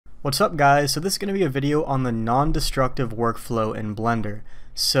What's up guys? So this is going to be a video on the non-destructive workflow in Blender.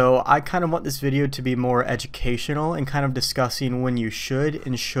 So I kind of want this video to be more educational and kind of discussing when you should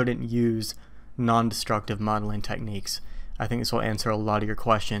and shouldn't use non-destructive modeling techniques. I think this will answer a lot of your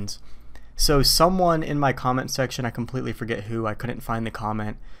questions. So someone in my comment section, I completely forget who, I couldn't find the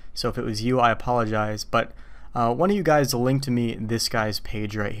comment, so if it was you I apologize, but one of you guys linked to me this guy's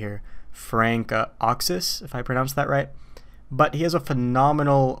page right here, Frank Oxis, if I pronounced that right. But he has a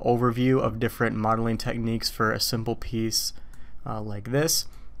phenomenal overview of different modeling techniques for a simple piece like this.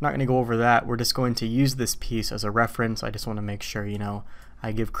 I'm not going to go over that. We're just going to use this piece as a reference. I just want to make sure, you know,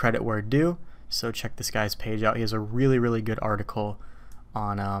 I give credit where due. So check this guy's page out. He has a really good article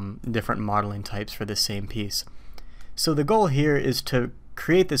on different modeling types for this same piece. So the goal here is to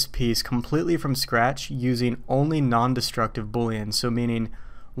create this piece completely from scratch using only non-destructive booleans. So meaning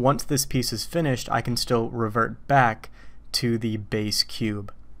once this piece is finished, I can still revert back to the base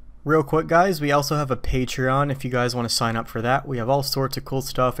cube. Real quick guys, we also have a Patreon if you guys want to sign up for that. We have all sorts of cool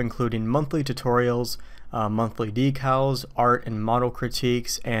stuff including monthly tutorials, monthly decals, art and model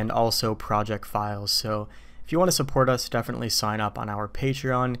critiques, and also project files. So if you want to support us, definitely sign up on our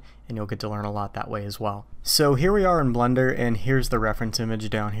Patreon and you'll get to learn a lot that way as well. So here we are in Blender, and here's the reference image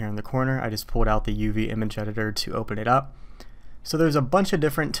down here in the corner. I just pulled out the UV image editor to open it up. So there's a bunch of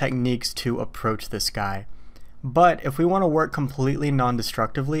different techniques to approach this guy. But if we want to work completely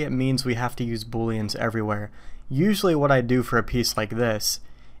non-destructively, it means we have to use booleans everywhere. Usually what I do for a piece like this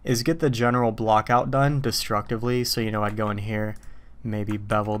is get the general blockout done destructively. So, you know, I'd go in here, maybe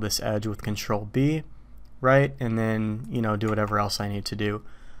bevel this edge with Control B, right? And then, you know, do whatever else I need to do.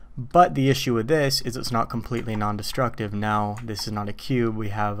 But the issue with this is it's not completely non-destructive. Now, this is not a cube. We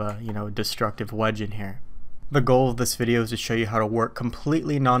have a, you know, destructive wedge in here. The goal of this video is to show you how to work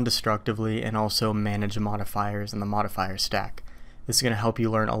completely non-destructively and also manage modifiers in the modifier stack. This is going to help you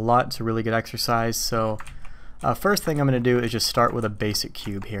learn a lot. It's a really good exercise. So first thing I'm going to do is just start with a basic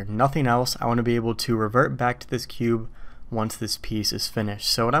cube here. Nothing else. I want to be able to revert back to this cube once this piece is finished.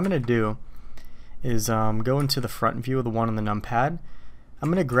 So what I'm going to do is go into the front view of the one on the numpad. I'm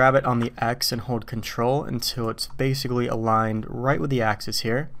going to grab it on the X and hold Control until it's basically aligned right with the axis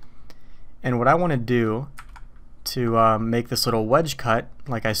here. And what I want to do to make this little wedge cut,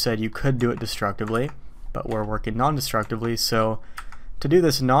 like I said, you could do it destructively, but we're working non-destructively. So to do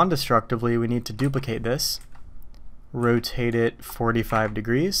this non-destructively, we need to duplicate this, rotate it 45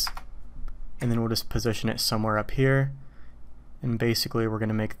 degrees, and then we'll just position it somewhere up here. And basically we're going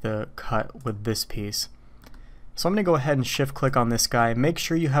to make the cut with this piece. So I'm going to go ahead and shift click on this guy. Make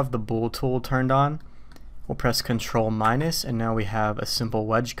sure you have the bool tool turned on. We'll press Control minus, and now we have a simple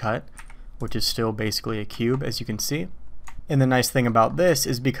wedge cut, which is still basically a cube, as you can see. And the nice thing about this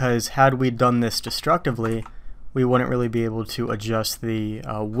is because had we done this destructively, we wouldn't really be able to adjust the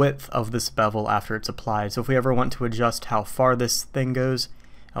width of this bevel after it's applied. So if we ever want to adjust how far this thing goes,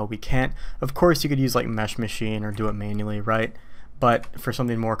 we can't. Of course you could use like Mesh Machine or do it manually, right? But for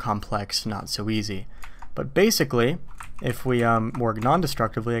something more complex, not so easy. But basically, if we work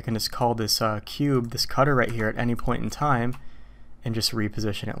non-destructively, I can just call this cube, this cutter right here at any point in time, and just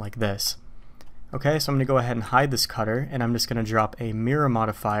reposition it like this. Okay, so I'm going to go ahead and hide this cutter, and I'm just going to drop a mirror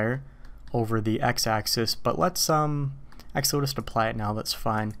modifier over the x-axis, but let's actually we'll just apply it now, that's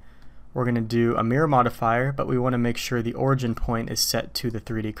fine. We're going to do a mirror modifier, but we want to make sure the origin point is set to the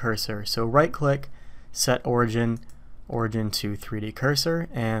 3D cursor. So right click, set origin to 3D cursor,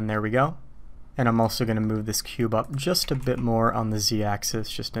 and there we go. And I'm also going to move this cube up just a bit more on the z-axis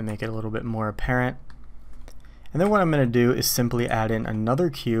just to make it a little bit more apparent. And then what I'm going to do is simply add in another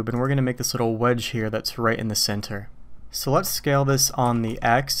cube, and we're going to make this little wedge here that's right in the center. So let's scale this on the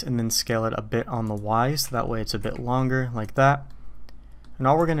X and then scale it a bit on the Y, so that way it's a bit longer, like that. And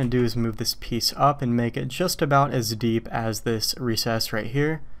all we're going to do is move this piece up and make it just about as deep as this recess right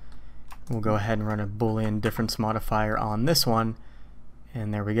here. We'll go ahead and run a Boolean difference modifier on this one,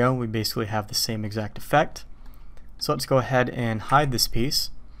 and there we go. We basically have the same exact effect. So let's go ahead and hide this piece.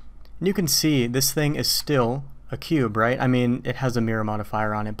 And you can see this thing is still a cube, right? I mean, it has a mirror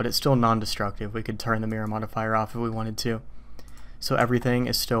modifier on it, but it's still non-destructive. We could turn the mirror modifier off if we wanted to. So everything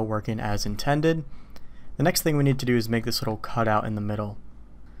is still working as intended. The next thing we need to do is make this little cutout in the middle.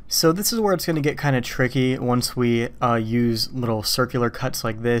 So this is where it's going to get kind of tricky once we use little circular cuts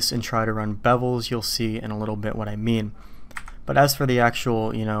like this and try to run bevels. You'll see in a little bit what I mean. But as for the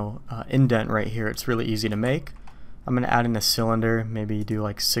actual, you know, indent right here, it's really easy to make. I'm going to add in a cylinder, maybe do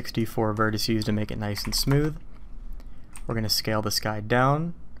like 64 vertices to make it nice and smooth. We're going to scale this guy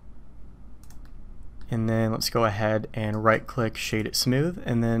down, and then let's go ahead and right click, shade it smooth,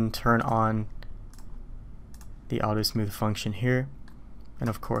 and then turn on the auto smooth function here. And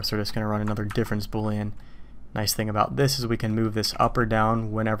of course we're just going to run another difference boolean. Nice thing about this is we can move this up or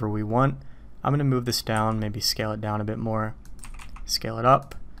down whenever we want. I'm going to move this down, maybe scale it down a bit more, scale it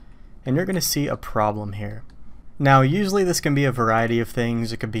up, and you're going to see a problem here. Now usually this can be a variety of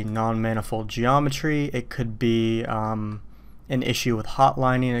things. It could be non-manifold geometry, it could be an issue with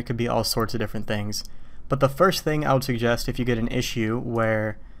hotlining, it could be all sorts of different things. But the first thing I would suggest, if you get an issue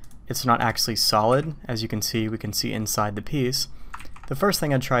where it's not actually solid, as you can see, we can see inside the piece, the first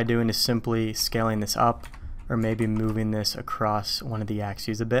thing I'd try doing is simply scaling this up, or maybe moving this across one of the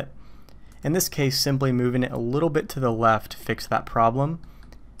axes a bit. In this case, simply moving it a little bit to the left to fix that problem.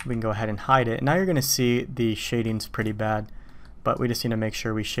 We can go ahead and hide it. Now you're going to see the shading's pretty bad, but we just need to make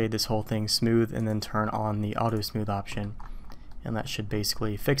sure we shade this whole thing smooth and then turn on the auto smooth option, and that should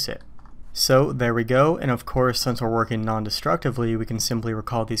basically fix it. So there we go, and of course since we're working non-destructively, we can simply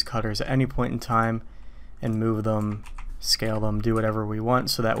recall these cutters at any point in time and move them, scale them, do whatever we want,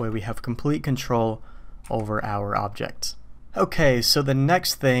 so that way we have complete control over our objects. Okay, so the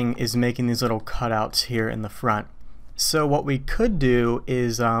next thing is making these little cutouts here in the front. So what we could do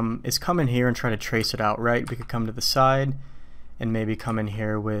is come in here and try to trace it out, right? We could come to the side and maybe come in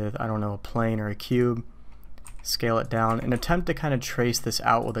here with, I don't know, a plane or a cube, scale it down, and attempt to kind of trace this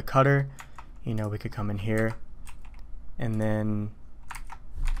out with a cutter. You know, we could come in here and then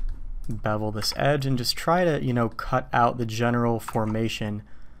bevel this edge and just try to, you know, cut out the general formation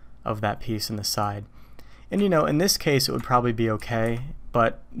of that piece in the side. And you know, in this case it would probably be okay,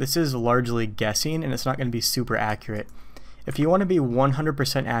 but this is largely guessing and it's not going to be super accurate. If you want to be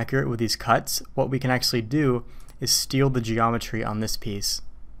 100% accurate with these cuts, what we can actually do is steal the geometry on this piece.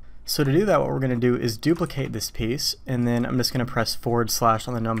 So to do that, what we're going to do is duplicate this piece, and then I'm just going to press / on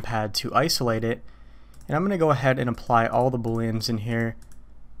the numpad to isolate it, and I'm going to go ahead and apply all the booleans in here,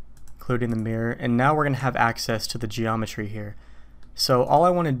 including the mirror, and now we're going to have access to the geometry here. So all I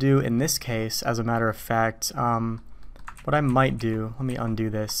want to do in this case, as a matter of fact, what I might do, let me undo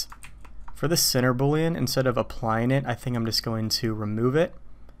this. For the center boolean, instead of applying it, I think I'm just going to remove it,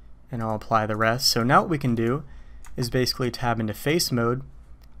 and I'll apply the rest. So now what we can do is basically tab into face mode,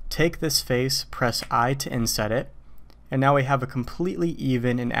 take this face, press I to inset it, and now we have a completely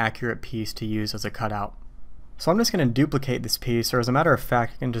even and accurate piece to use as a cutout. So I'm just going to duplicate this piece, or as a matter of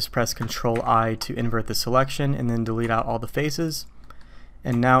fact, I can just press Ctrl I to invert the selection and then delete out all the faces.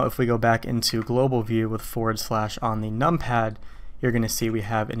 And now if we go back into global view with / on the numpad, you're going to see we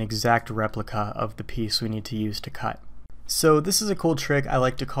have an exact replica of the piece we need to use to cut. So this is a cool trick I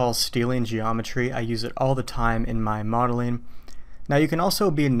like to call stealing geometry. I use it all the time in my modeling. Now you can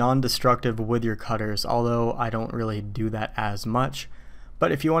also be non-destructive with your cutters, although I don't really do that as much.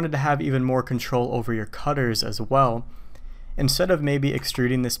 But if you wanted to have even more control over your cutters as well, instead of maybe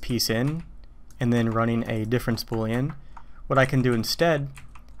extruding this piece in and then running a difference boolean, what I can do instead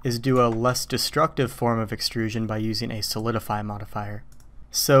is do a less destructive form of extrusion by using a solidify modifier.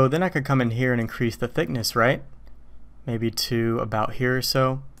 So then I could come in here and increase the thickness, right? Maybe to about here or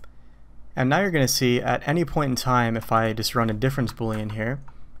so. And now you're going to see at any point in time, if I just run a difference boolean here,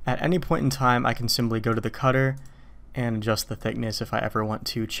 at any point in time I can simply go to the cutter and adjust the thickness if I ever want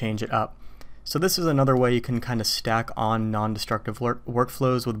to change it up. So this is another way you can kind of stack on non-destructive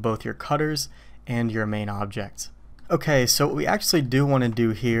workflows with both your cutters and your main objects. Okay, so what we actually do want to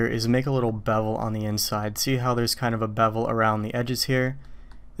do here is make a little bevel on the inside. See how there's kind of a bevel around the edges here?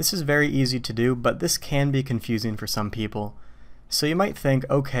 This is very easy to do, but this can be confusing for some people. So you might think,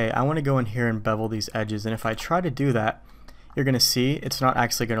 okay, I want to go in here and bevel these edges, and if I try to do that, you're going to see it's not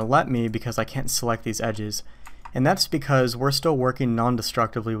actually going to let me because I can't select these edges. And that's because we're still working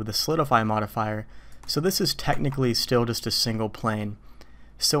non-destructively with the solidify modifier, so this is technically still just a single plane.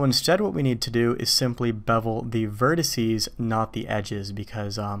 So instead what we need to do is simply bevel the vertices, not the edges,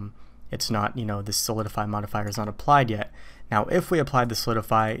 because it's not, you know, this solidify modifier is not applied yet. Now if we applied the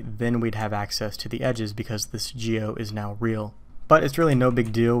solidify, then we'd have access to the edges because this geo is now real. But it's really no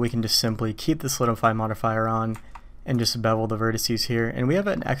big deal. We can just simply keep the solidify modifier on and just bevel the vertices here. And we have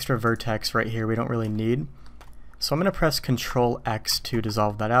an extra vertex right here we don't really need. So I'm going to press Ctrl X to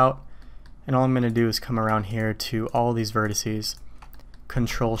dissolve that out. And all I'm going to do is come around here to all these vertices,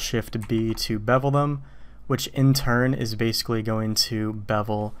 Ctrl Shift B to bevel them, which in turn is basically going to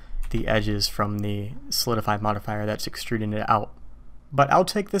bevel the edges from the solidify modifier that's extruding it out. But I'll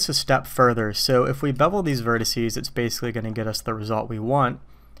take this a step further. So if we bevel these vertices, it's basically going to get us the result we want,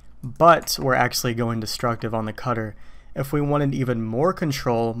 but we're actually going destructive on the cutter. If we wanted even more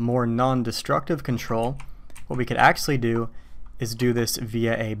control, more non-destructive control, what we could actually do is do this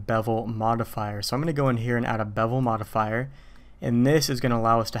via a bevel modifier. So I'm going to go in here and add a bevel modifier, and this is going to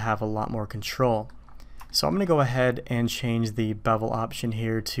allow us to have a lot more control. So I'm going to go ahead and change the bevel option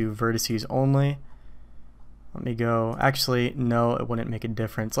here to vertices only. Let me go, actually no, it wouldn't make a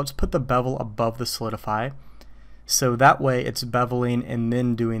difference. Let's put the bevel above the solidify. So that way it's beveling and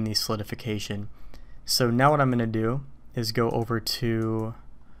then doing the solidification. So now what I'm going to do is go over to,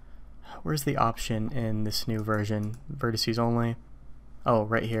 where's the option in this new version? Vertices only. Oh,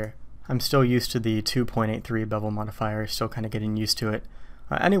 right here. I'm still used to the 2.83 bevel modifier, still kind of getting used to it.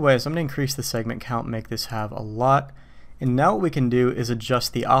 Anyways, I'm going to increase the segment count, make this have a lot. And now what we can do is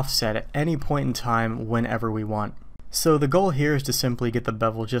adjust the offset at any point in time whenever we want. So the goal here is to simply get the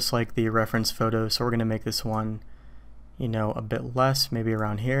bevel just like the reference photo. So we're going to make this one, you know, a bit less, maybe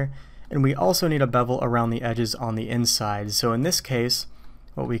around here. And we also need a bevel around the edges on the inside. So in this case,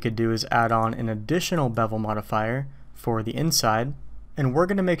 what we could do is add on an additional bevel modifier for the inside. And we're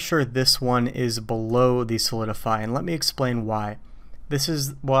going to make sure this one is below the solidify. And let me explain why. This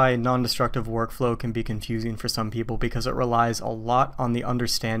is why non-destructive workflow can be confusing for some people, because it relies a lot on the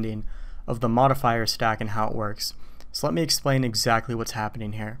understanding of the modifier stack and how it works. So let me explain exactly what's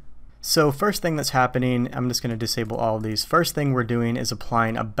happening here. So first thing that's happening, I'm just going to disable all of these. First thing we're doing is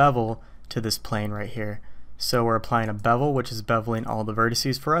applying a bevel to this plane right here. So we're applying a bevel, which is beveling all the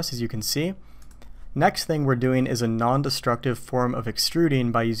vertices for us, as you can see. Next thing we're doing is a non-destructive form of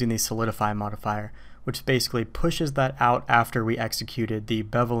extruding by using the solidify modifier, which basically pushes that out after we executed the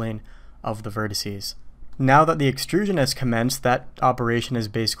beveling of the vertices. Now that the extrusion has commenced, that operation is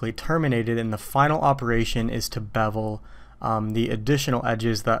basically terminated, and the final operation is to bevel the additional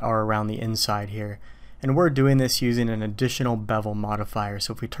edges that are around the inside here. And we're doing this using an additional bevel modifier.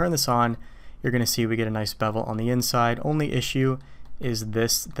 So if we turn this on, you're going to see we get a nice bevel on the inside. Only issue is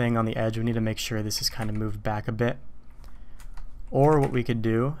this thing on the edge. We need to make sure this is kind of moved back a bit. Or what we could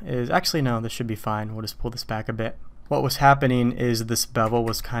do is, actually no, this should be fine. We'll just pull this back a bit. What was happening is this bevel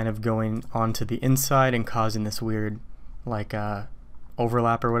was kind of going onto the inside and causing this weird like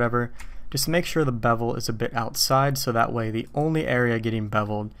overlap or whatever. Just make sure the bevel is a bit outside, so that way the only area getting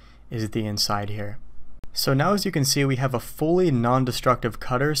beveled is the inside here. So now as you can see, we have a fully non-destructive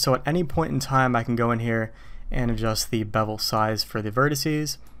cutter, so at any point in time I can go in here and adjust the bevel size for the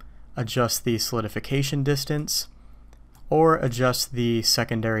vertices, adjust the solidification distance, or adjust the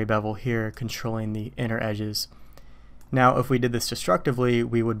secondary bevel here, controlling the inner edges. Now if we did this destructively,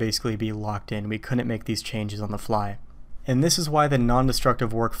 we would basically be locked in. We couldn't make these changes on the fly. And this is why the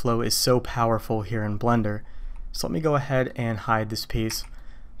non-destructive workflow is so powerful here in Blender. So let me go ahead and hide this piece.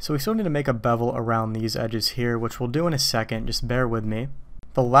 So we still need to make a bevel around these edges here, which we'll do in a second, just bear with me.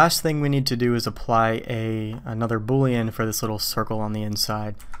 The last thing we need to do is apply another boolean for this little circle on the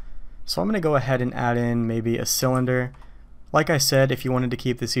inside. So I'm going to go ahead and add in maybe a cylinder. Like I said, if you wanted to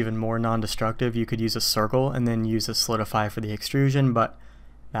keep this even more non-destructive, you could use a circle and then use a solidify for the extrusion, but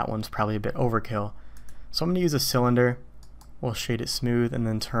that one's probably a bit overkill. So I'm going to use a cylinder, we'll shade it smooth and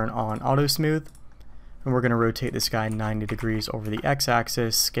then turn on auto smooth, and we're going to rotate this guy 90 degrees over the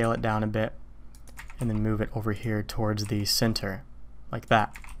x-axis, scale it down a bit, and then move it over here towards the center, like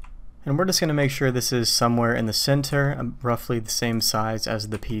that. And we're just going to make sure this is somewhere in the center, roughly the same size as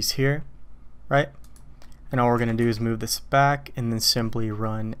the piece here, right? And all we're going to do is move this back and then simply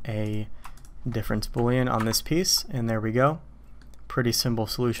run a difference boolean on this piece, and there we go. Pretty simple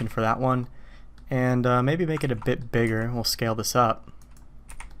solution for that one. And maybe make it a bit bigger. We'll scale this up.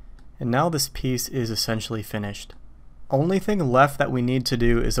 And now this piece is essentially finished. Only thing left that we need to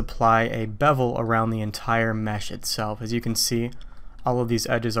do is apply a bevel around the entire mesh itself. As you can see, all of these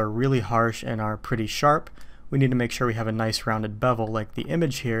edges are really harsh and are pretty sharp. We need to make sure we have a nice rounded bevel like the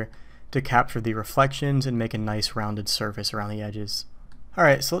image here, to capture the reflections and make a nice rounded surface around the edges.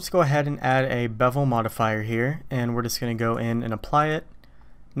 Alright, so let's go ahead and add a bevel modifier here, and we're just going to go in and apply it.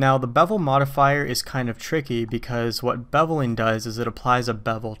 Now the bevel modifier is kind of tricky because what beveling does is it applies a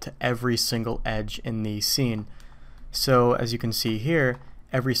bevel to every single edge in the scene. So as you can see here,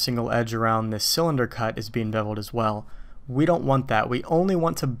 every single edge around this cylinder cut is being beveled as well. We don't want that. We only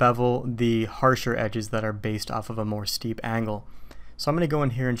want to bevel the harsher edges that are based off of a more steep angle. So I'm going to go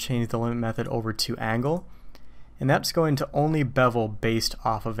in here and change the limit method over to angle, and that's going to only bevel based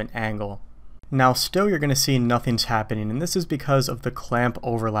off of an angle. Now still you're going to see nothing's happening, and this is because of the clamp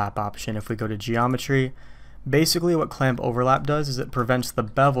overlap option. If we go to geometry, basically what clamp overlap does is it prevents the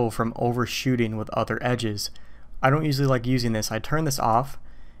bevel from overshooting with other edges. I don't usually like using this. I turn this off,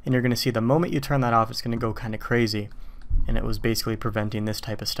 and you're going to see the moment you turn that off it's going to go kind of crazy, and it was basically preventing this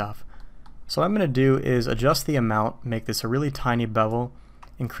type of stuff. So what I'm going to do is adjust the amount, make this a really tiny bevel,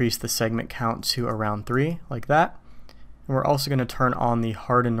 increase the segment count to around 3, like that. And we're also going to turn on the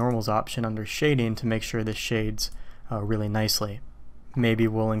harden normals option under shading to make sure this shades really nicely. Maybe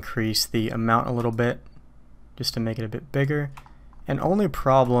we'll increase the amount a little bit, just to make it a bit bigger. And only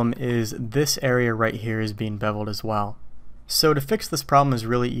problem is this area right here is being beveled as well. So to fix this problem is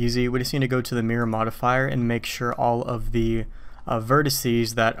really easy. We just need to go to the mirror modifier and make sure all of the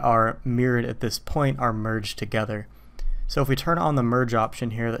vertices that are mirrored at this point are merged together. So if we turn on the merge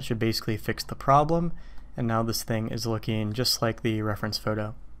option here, that should basically fix the problem, and now this thing is looking just like the reference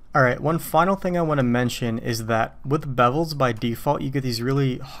photo. Alright, one final thing I want to mention is that with bevels by default you get these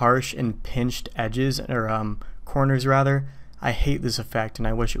really harsh and pinched edges, or corners rather. I hate this effect and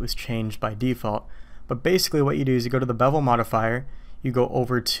I wish it was changed by default. But basically what you do is you go to the bevel modifier, you go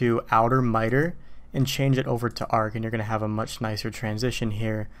over to outer miter and change it over to arc, and you're going to have a much nicer transition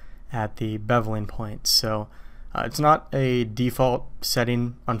here at the beveling point. So it's not a default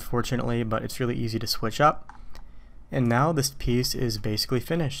setting unfortunately, but it's really easy to switch up. And now this piece is basically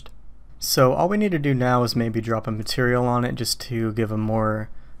finished. So all we need to do now is maybe drop a material on it just to give a more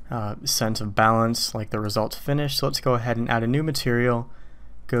sense of balance, like the result's finished. So let's go ahead and add a new material,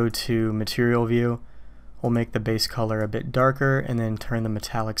 go to material view, we'll make the base color a bit darker and then turn the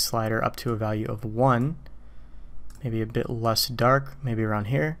metallic slider up to a value of 1, maybe a bit less dark, maybe around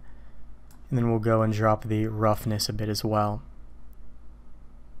here, and then we'll go and drop the roughness a bit as well.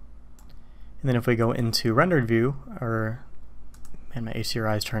 And then if we go into rendered view, man, my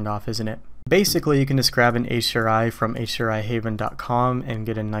HDRI is turned off, isn't it? Basically you can just grab an HDRI from hdrihaven.com and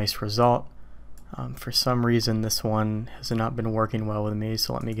get a nice result. For some reason this one has not been working well with me,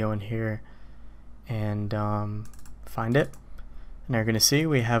 so let me go in here and find it. And you're going to see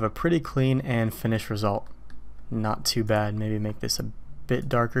we have a pretty clean and finished result. Not too bad. Maybe make this a bit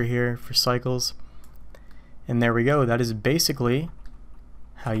darker here for cycles. And there we go. That is basically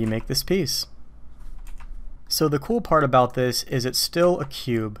how you make this piece. So the cool part about this is it's still a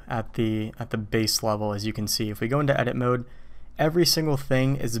cube at the base level, as you can see. If we go into edit mode, every single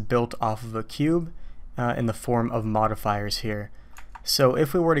thing is built off of a cube in the form of modifiers here. So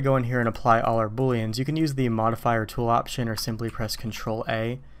if we were to go in here and apply all our booleans, you can use the modifier tool option or simply press Ctrl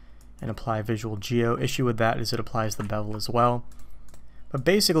A and apply visual geo. Issue with that is it applies the bevel as well. But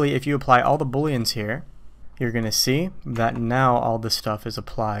basically if you apply all the booleans here, you're going to see that now all this stuff is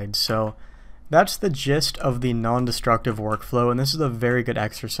applied. So that's the gist of the non-destructive workflow, and this is a very good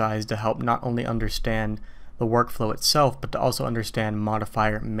exercise to help not only understand the workflow itself, but to also understand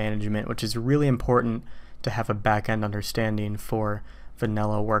modifier management, which is really important to have a back-end understanding for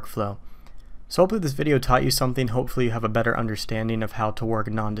vanilla workflow. So hopefully this video taught you something. Hopefully you have a better understanding of how to work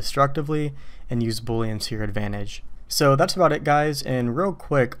non-destructively and use booleans to your advantage. So that's about it, guys, and real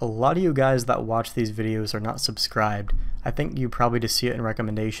quick, a lot of you guys that watch these videos are not subscribed. I think you probably just see it in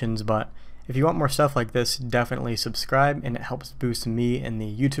recommendations, but if you want more stuff like this, definitely subscribe, and it helps boost me in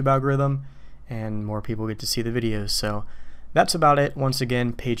the YouTube algorithm and more people get to see the videos. So that's about it. Once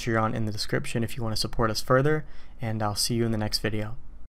again, Patreon in the description if you want to support us further, and I'll see you in the next video.